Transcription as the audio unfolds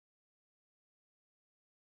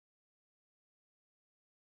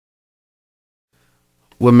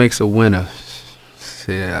what makes a winner?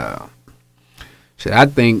 Yeah, shit. I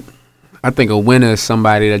think a winner is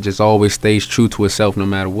somebody that just always stays true to itself no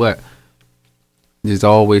matter what. Just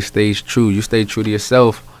always stays true. You stay true to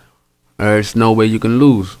yourself, there's no way you can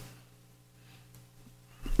lose.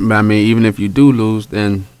 But I mean, even if you do lose,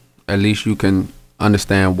 then at least you can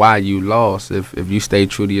understand why you lost. If you stay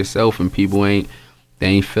true to yourself and people they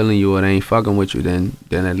ain't feeling you or they ain't fucking with you, then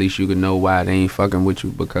at least you can know why they ain't fucking with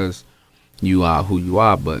you, because you are who you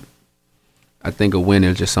are. But I think a winner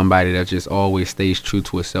is just somebody that just always stays true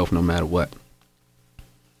to itself no matter what.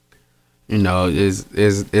 You know,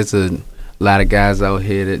 it's a lot of guys out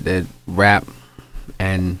here that rap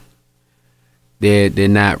and they're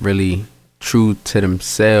not really true to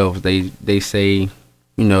themselves. They say,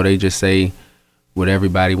 you know, they just say what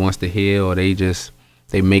everybody wants to hear, or they just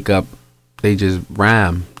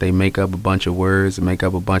rhyme. They make up a bunch of words and make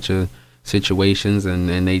up a bunch of situations,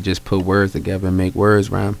 and they just put words together and make words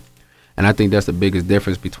rhyme. And I think that's the biggest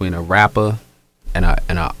difference between a rapper and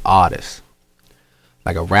an artist.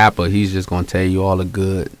 Like a rapper, he's just gonna tell you all the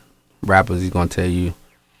good. Rappers, he's gonna tell you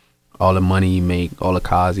all the money he make, all the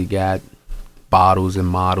cars he got, bottles and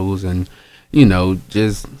models, and you know,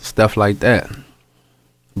 just stuff like that.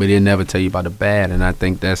 But he'll never tell you about the bad. And I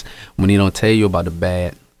think that's when he don't tell you about the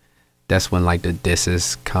bad, that's when like the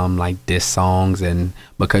disses come, like diss songs. And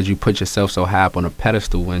because you put yourself so high up on a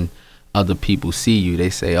pedestal, when other people see you, they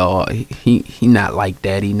say, oh, he not like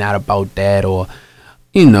that, he not about that, or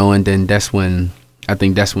you know. And then I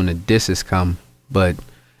think that's when the disses come. But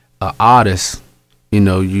an artist, you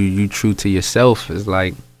know, you true to yourself. Is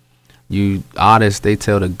like, you artists, they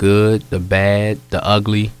tell the good, the bad, the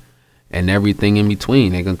ugly, and everything in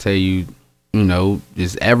between. They gonna tell you, you know,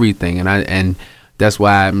 just everything. And that's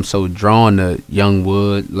why I'm so drawn to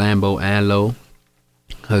Youngwood, Lambo, ANLO,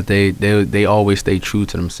 because they always stay true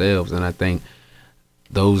to themselves. And I think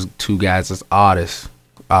those two guys as artists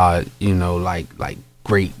are, you know, like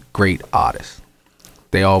great artists.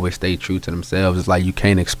 They always stay true to themselves. It's like you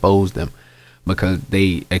can't expose them because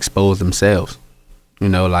they expose themselves. You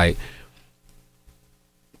know, like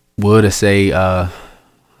Would say,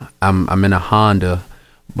 I'm in a Honda,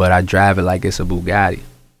 but I drive it like it's a Bugatti.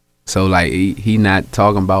 So like he not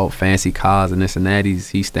talking about fancy cars and this and that.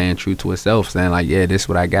 He's staying true to himself, saying like, yeah, this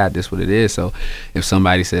what I got, this what it is. So if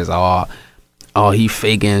somebody says, oh, he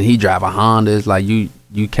faking, he drive a Honda, it's like you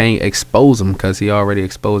can't expose him because he already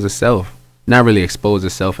exposed himself. Not really exposed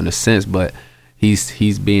himself in a sense, but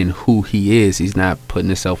he's being who he is. He's not putting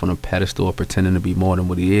himself on a pedestal or pretending to be more than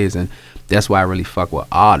what he is. And that's why I really fuck with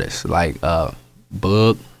artists like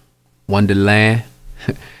Bug, Wonderland.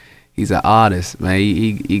 He's an artist, man.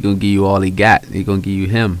 He gonna give you all he got. He gonna give you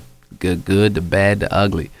him. Good, the bad, the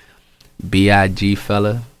ugly. B.I.G.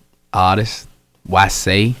 fella, artist.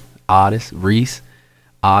 Wasay, artist. Reese,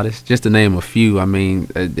 artist. Just to name a few. I mean,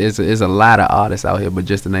 there's a lot of artists out here, but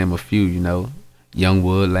just to name a few, you know.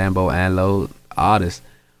 Youngwood, Lambo, ANLO, artists.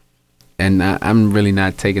 And I'm really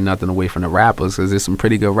not taking nothing away from the rappers, because there's some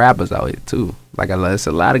pretty good rappers out here too. Like there's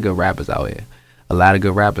a lot of good rappers out here. A lot of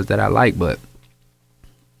good rappers that I like, but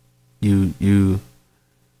you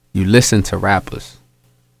listen to rappers,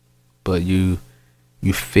 but you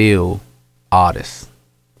feel artists.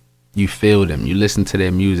 You feel them. You listen to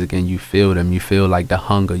their music and you feel them. You feel like the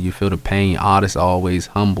hunger. You feel the pain. Artists are always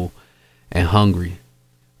humble and hungry.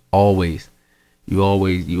 Always. You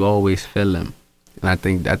always feel them. And I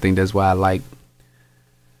think that's why I like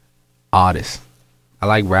artists. I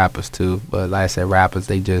like rappers too, but like I said, rappers,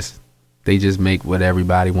 they just make what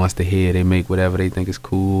everybody wants to hear. They make whatever they think is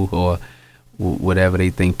cool, or whatever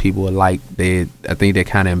they think people will like. I think they're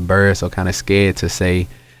kind of embarrassed or kind of scared to say,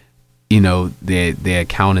 you know, their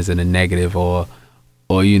account is in a negative, or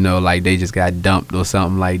you know, like they just got dumped or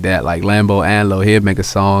something like that. Like Lambo ANLO, he'd make a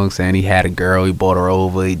song saying he had a girl, he brought her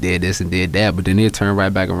over, he did this and did that, but then he'd turn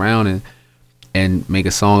right back around and make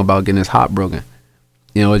a song about getting his heart broken.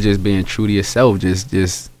 You know, it's just being true to yourself,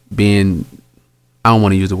 just being, I don't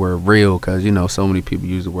want to use the word real, because, you know, so many people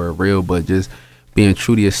use the word real, but just being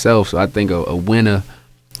true to yourself. So I think a winner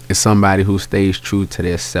is somebody who stays true to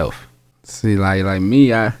their self. See, like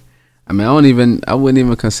me, I mean, I wouldn't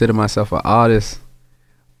even consider myself an artist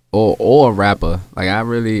or a rapper. Like I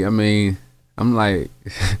mean, I'm like,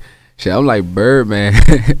 shit, I'm like Birdman.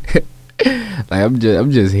 Like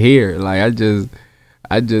I'm just here. Like I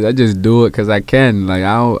just do it because I can. Like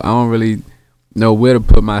I don't really know where to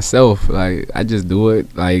put myself. Like I just do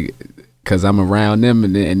it like because I'm around them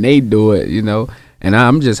and they do it, you know. And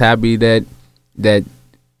I'm just happy that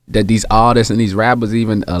these artists and these rappers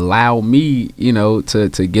even allow me, you know, to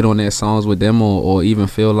get on their songs with them, or even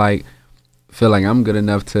feel like I'm good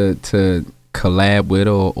enough to collab with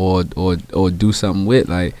or do something with.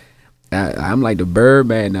 Like I'm like the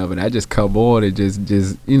Birdman of it. I just come on and just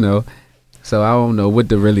So I don't know what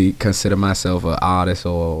to really consider myself an artist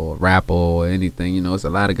or rapper or anything. It's a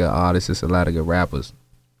lot of good artists. It's a lot of good rappers.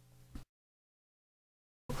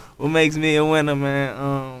 What makes me a winner,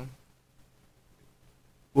 man?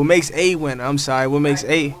 What makes a winner? I'm sorry. What makes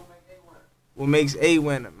a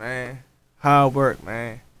winner, man? Hard work,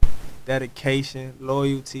 man. Dedication,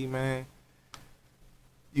 loyalty, man.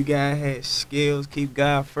 You gotta have skills. Keep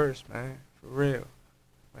God first, man. For real,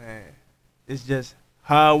 man. It's just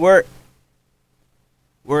hard work.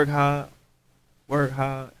 Work hard. Work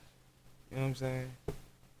hard. You know what I'm saying?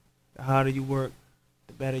 The harder you work,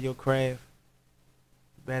 the better your craft,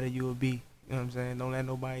 the better you will be. You know what I'm saying? Don't let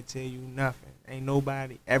nobody tell you nothing. Ain't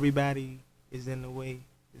nobody. Everybody is in the way.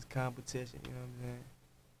 It's competition. You know what I'm saying?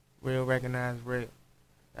 Real recognize real.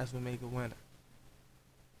 That's what make a winner.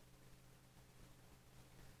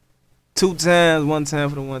 2 times, 1 time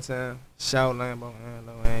for the 1 time. Shout Lambo,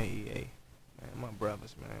 ANLO, and EA. Man, my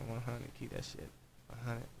brothers, man. 100, keep that shit.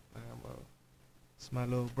 100, Lambo. It's my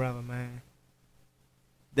little brother, man.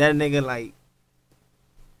 That nigga, like,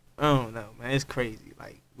 I don't know, man. It's crazy.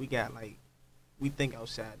 Like, we think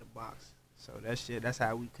outside the box. So that shit, that's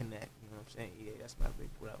how we connect. You know what I'm saying? Yeah, that's my big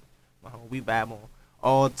brother. My home, we vibe on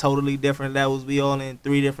all totally different levels. We all in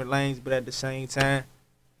 3 different lanes, but at the same time,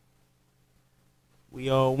 we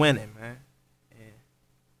all winning, man. And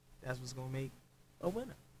that's what's gonna make a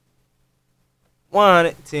winner.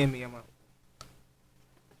 100, 10 me, I'm out.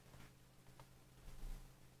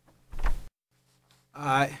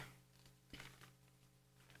 Alright.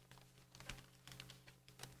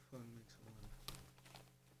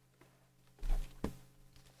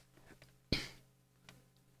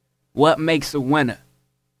 What makes a winner?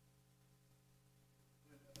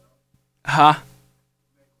 Huh?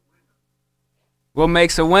 What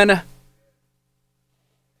makes a winner?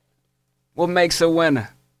 What makes a winner?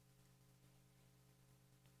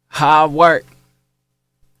 Hard work,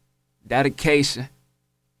 dedication,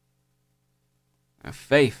 and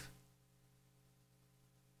faith.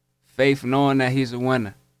 Faith knowing that he's a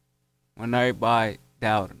winner when everybody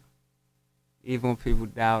doubted him. Even when people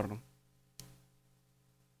doubted him.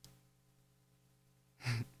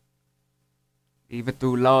 Even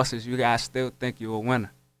through losses, you guys still think you're a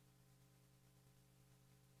winner.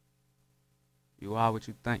 You are what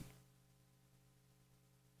you think.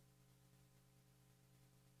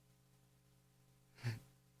 I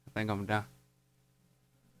think I'm done.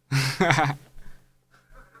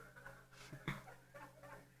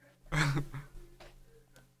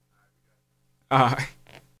 All right.